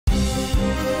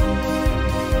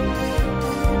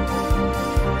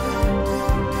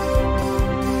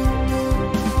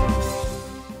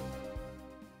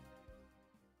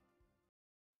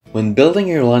When building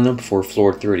your lineup for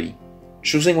floor 30,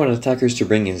 choosing what attackers to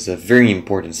bring is a very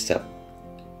important step.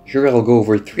 Here I'll go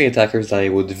over 3 attackers that I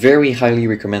would very highly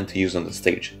recommend to use on the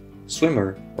stage: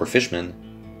 Swimmer or Fishman,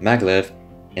 Maglev,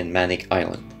 and Manic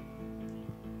Island.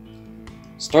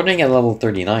 Starting at level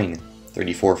 39,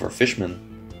 34 for Fishman,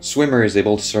 Swimmer is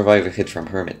able to survive a hit from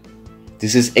Hermit.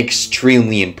 This is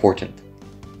extremely important.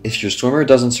 If your Swimmer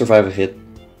doesn't survive a hit,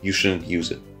 you shouldn't use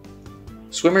it.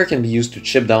 Swimmer can be used to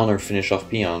chip down or finish off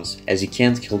peons, as he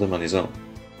can't kill them on his own.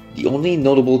 The only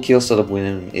notable kill setup with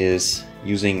him is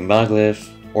using Maglev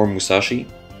or Musashi,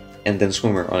 and then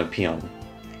Swimmer on a peon.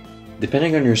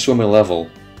 Depending on your Swimmer level,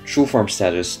 true form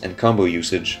status, and combo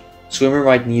usage, Swimmer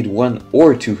might need 1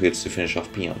 or 2 hits to finish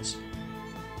off peons.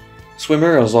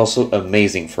 Swimmer is also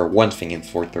amazing for one thing in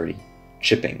 430,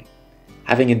 chipping.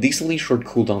 Having a decently short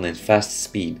cooldown and fast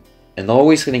speed, and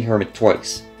always hitting Hermit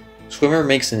twice, Swimmer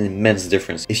makes an immense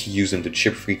difference if you use him to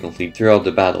chip frequently throughout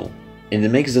the battle, and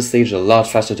it makes the stage a lot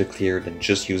faster to clear than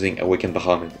just using Awakened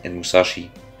Bahamut and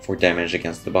Musashi for damage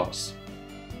against the boss.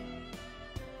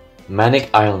 Manic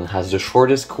Island has the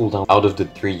shortest cooldown out of the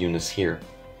 3 units here.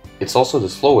 It's also the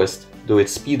slowest, though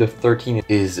its speed of 13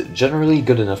 is generally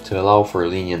good enough to allow for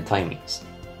lenient timings.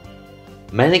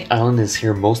 Manic Island is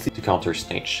here mostly to counter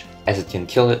Snitch, as it can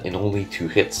kill it in only 2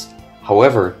 hits.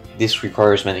 However, this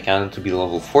requires Manic Island to be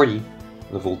level 40,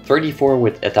 level 34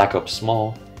 with Attack Up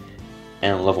Small,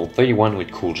 and level 31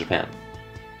 with Cool Japan.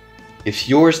 If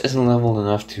yours isn't leveled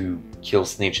enough to kill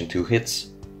Snitch in 2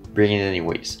 hits, bring it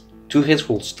anyways. 2 hits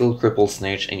will still cripple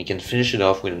Snitch and you can finish it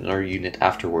off with another unit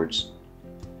afterwards.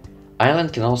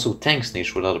 Island can also tank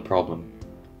Snitch without a problem.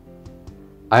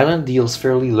 Island deals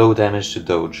fairly low damage to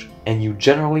Doge, and you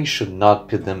generally should not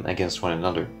pit them against one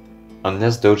another,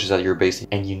 unless Doge is at your base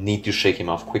and you need to shake him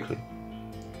off quickly.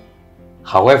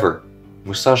 However,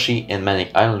 Musashi and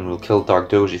Manic Island will kill Dark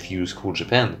Doge if you use Cool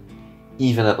Japan,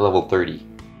 even at level 30.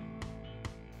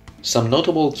 Some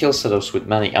notable kill setups with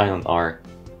Manic Island are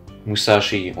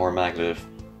Musashi or Maglev,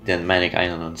 then Manic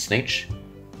Island on Snitch,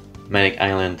 Manic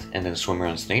Island and then Swimmer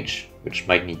on Snitch, which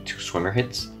might need 2 Swimmer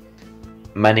hits,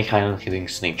 Manic Island hitting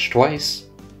Snitch twice,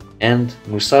 and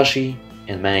Musashi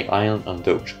and Manic Island on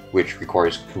Doge, which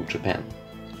requires Cool Japan.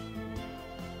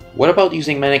 What about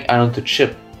using Manic Island to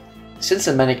chip? Since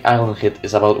a Manic Island hit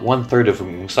is about 1/3 of a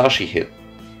Musashi hit,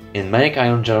 and Manic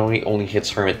Island generally only hits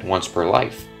Hermit once per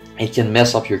life, it can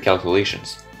mess up your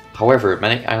calculations. However,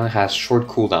 Manic Island has short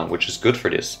cooldown, which is good for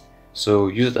this, so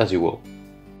use it as you will.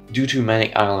 Due to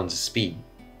Manic Island's speed,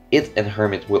 it and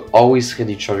Hermit will always hit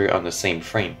each other on the same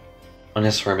frame,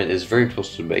 unless Hermit is very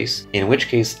close to base, in which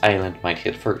case Island might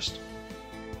hit first.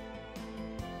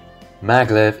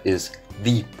 Maglev is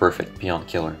the perfect peon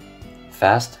killer.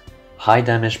 Fast, high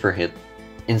damage per hit,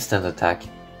 instant attack,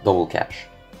 double cash.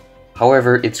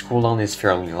 However, its cooldown is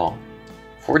fairly long.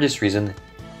 For this reason,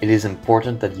 it is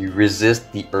important that you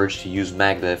resist the urge to use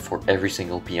Maglev for every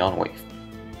single peon wave.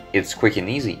 It's quick and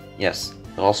easy, yes,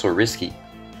 but also risky,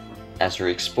 as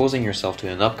you're exposing yourself to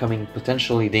an upcoming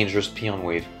potentially dangerous peon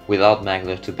wave without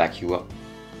Maglev to back you up.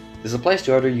 This applies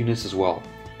to other units as well,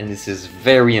 and this is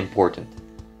very important.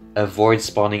 Avoid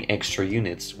spawning extra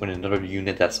units when another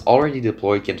unit that's already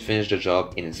deployed can finish the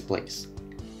job in its place.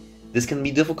 This can be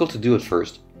difficult to do at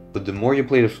first, but the more you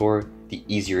play the floor, the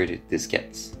easier this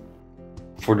gets.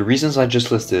 For the reasons I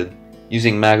just listed,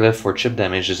 using Maglev for chip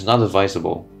damage is not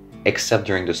advisable, except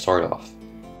during the start off.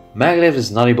 Maglev is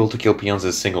not able to kill peons in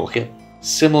a single hit.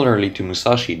 Similarly to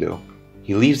Musashi though,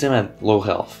 he leaves them at low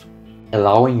health,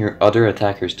 allowing your other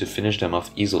attackers to finish them off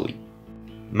easily.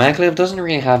 Maglev doesn't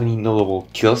really have any notable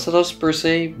kill setups per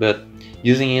se, but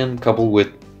using him coupled with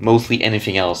mostly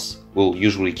anything else will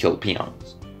usually kill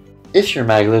peons. If your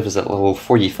Maglev is at level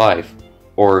 45,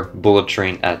 or Bullet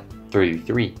Train at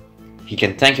 33, he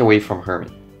can tank away from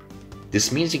Hermit.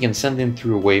 This means you can send him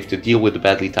through a wave to deal with the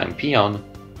badly timed peon,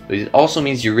 but it also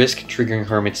means you risk triggering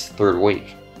Hermit's 3rd wave,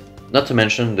 not to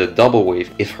mention the double wave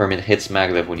if Hermit hits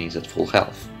Maglev when he's at full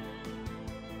health.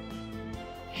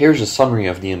 Here's a summary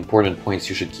of the important points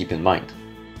you should keep in mind.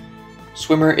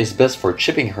 Swimmer is best for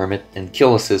chipping Hermit and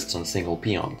kill assists on single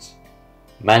peons.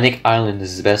 Manic Island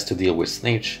is best to deal with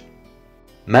Snitch.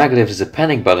 Maglev is a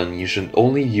panic button you should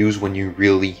only use when you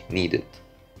really need it.